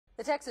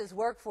The Texas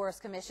Workforce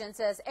Commission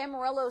says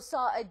Amarillo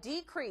saw a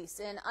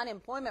decrease in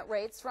unemployment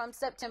rates from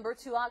September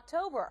to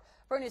October.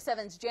 For News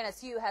 7's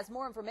Janice Hugh has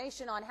more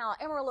information on how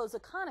Amarillo's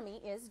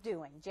economy is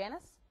doing.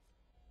 Janice?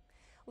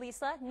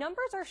 Lisa,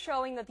 numbers are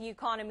showing that the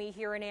economy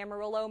here in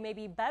Amarillo may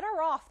be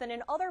better off than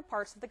in other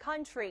parts of the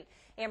country.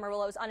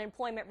 Amarillo's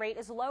unemployment rate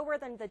is lower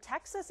than the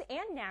Texas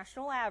and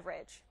national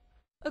average.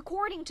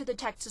 According to the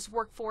Texas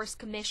Workforce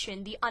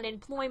Commission, the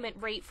unemployment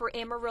rate for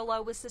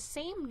Amarillo is the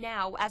same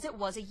now as it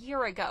was a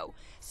year ago.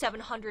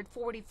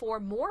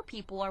 744 more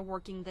people are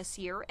working this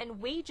year,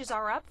 and wages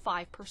are up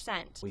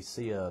 5%. We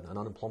see an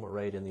unemployment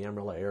rate in the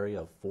Amarillo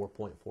area of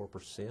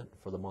 4.4%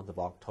 for the month of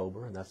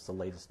October, and that's the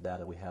latest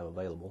data we have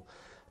available.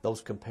 Those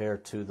compare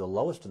to the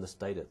lowest in the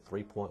state at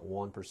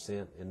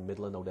 3.1% in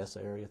Midland,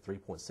 Odessa area,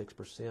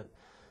 3.6%.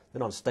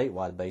 Then on a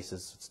statewide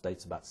basis, the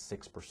state's about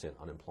 6%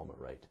 unemployment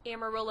rate.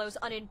 Amarillo's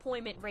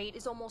unemployment rate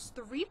is almost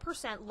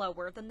 3%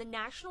 lower than the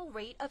national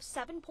rate of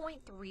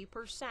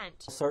 7.3%.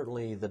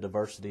 Certainly the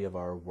diversity of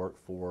our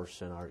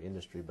workforce and our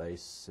industry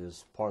base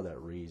is part of that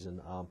reason.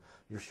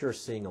 You're sure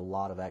seeing a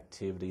lot of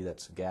activity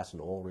that's gas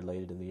and oil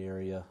related in the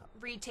area.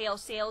 Retail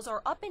sales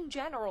are up in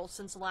general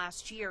since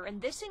last year,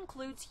 and this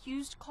includes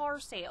used car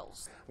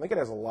sales. I think it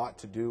has a lot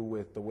to do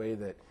with the way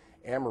that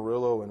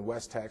Amarillo and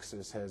West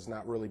Texas has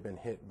not really been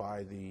hit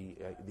by the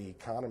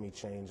economy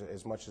change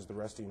as much as the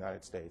rest of the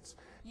United States.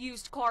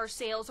 Used car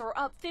sales are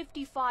up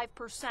 55%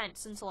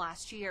 since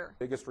last year.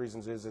 Biggest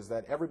reasons is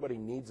that everybody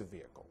needs a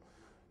vehicle.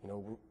 You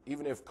know,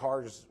 even if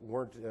cars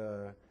weren't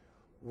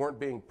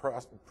being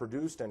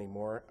produced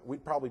anymore,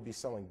 we'd probably be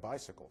selling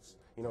bicycles.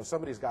 You know,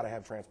 somebody's got to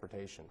have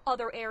transportation.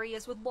 Other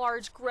areas with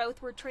large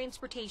growth were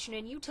transportation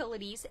and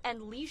utilities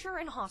and leisure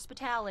and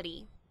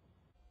hospitality.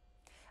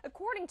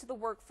 According to the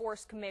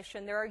Workforce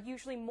Commission, there are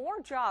usually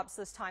more jobs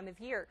this time of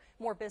year.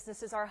 More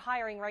businesses are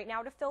hiring right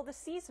now to fill the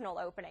seasonal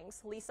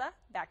openings. Lisa,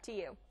 back to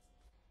you.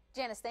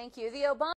 Janice, thank you. The Obama